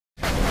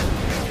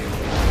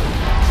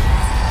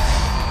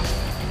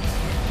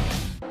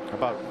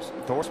about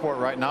Thorsport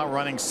right now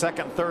running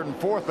second, third, and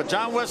fourth, but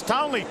John West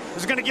Townley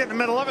is going to get in the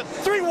middle of it.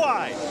 3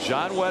 wide.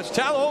 John West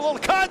Townley, a little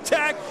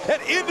contact,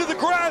 and into the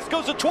grass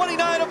goes the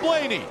 29 of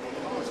Blaney.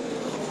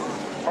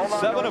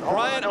 7 of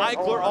Brian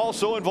Eichler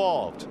also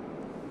involved.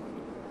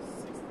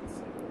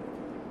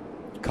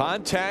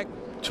 Contact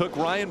took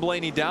Ryan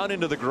Blaney down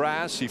into the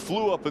grass. He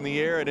flew up in the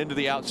air and into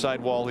the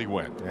outside wall he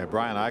went. Yeah,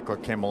 Brian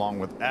Eichler came along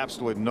with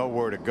absolutely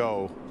nowhere to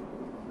go.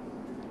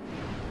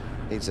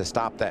 Needs to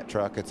stop that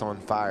truck. It's on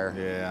fire.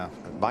 Yeah.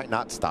 It might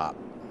not stop.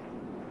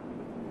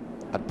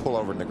 I'd pull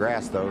over in the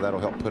grass, though. That'll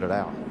help put it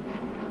out.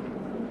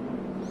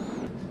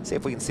 See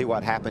if we can see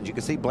what happens. You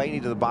can see Blaney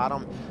to the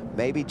bottom.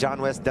 Maybe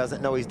John West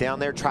doesn't know he's down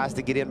there, tries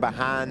to get in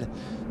behind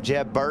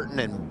Jeb Burton,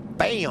 and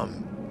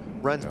bam!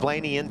 Runs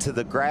Blaney into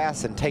the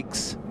grass and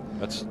takes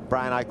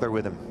Brian Eichler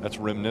with him. That's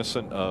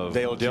reminiscent of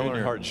Dale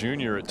Earnhardt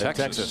Jr. at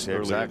Texas yeah,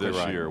 earlier exactly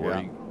this year,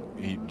 where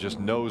he just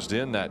nosed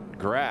in that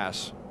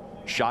grass,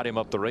 shot him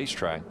up the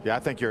racetrack. Yeah, I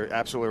think you're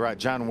absolutely right.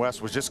 John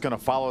West was just going to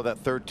follow that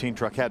 13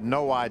 truck, had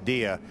no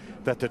idea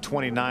that the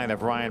 29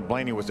 of Ryan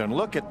Blaney was there.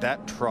 Look at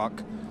that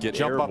truck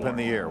jump up in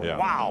the air. Yeah.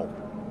 Wow.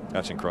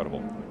 That's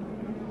incredible.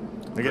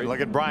 Look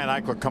at Brian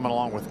Eichler coming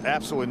along with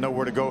absolutely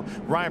nowhere to go.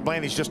 Ryan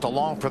Blaney's just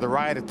along for the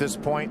ride at this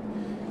point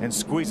and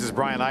squeezes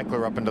Brian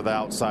Eichler up into the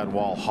outside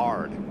wall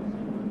hard.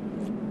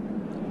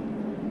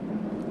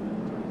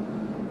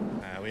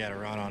 We had a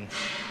run on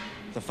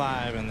the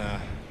 5 and I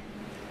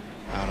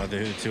don't know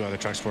who the 2 other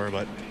trucks were,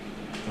 but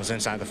it was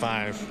inside the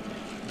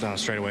 5 down the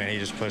straightaway, and he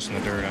just pushed in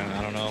the dirt.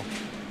 I don't know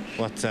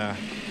what.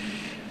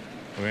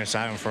 We were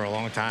inside him for a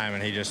long time,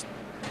 and he just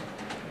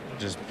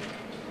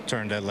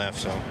turned dead left.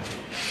 So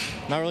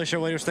not really sure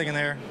what he was thinking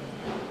there.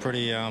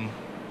 Pretty, you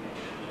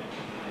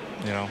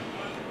know,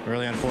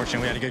 really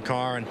unfortunate. We had a good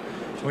car, and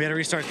we had to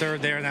restart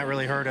third there, and that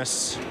really hurt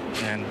us.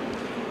 And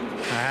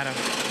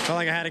felt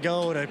like I had to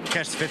go to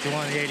catch the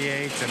 51, the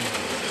 88, and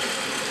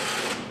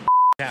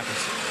it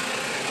happens.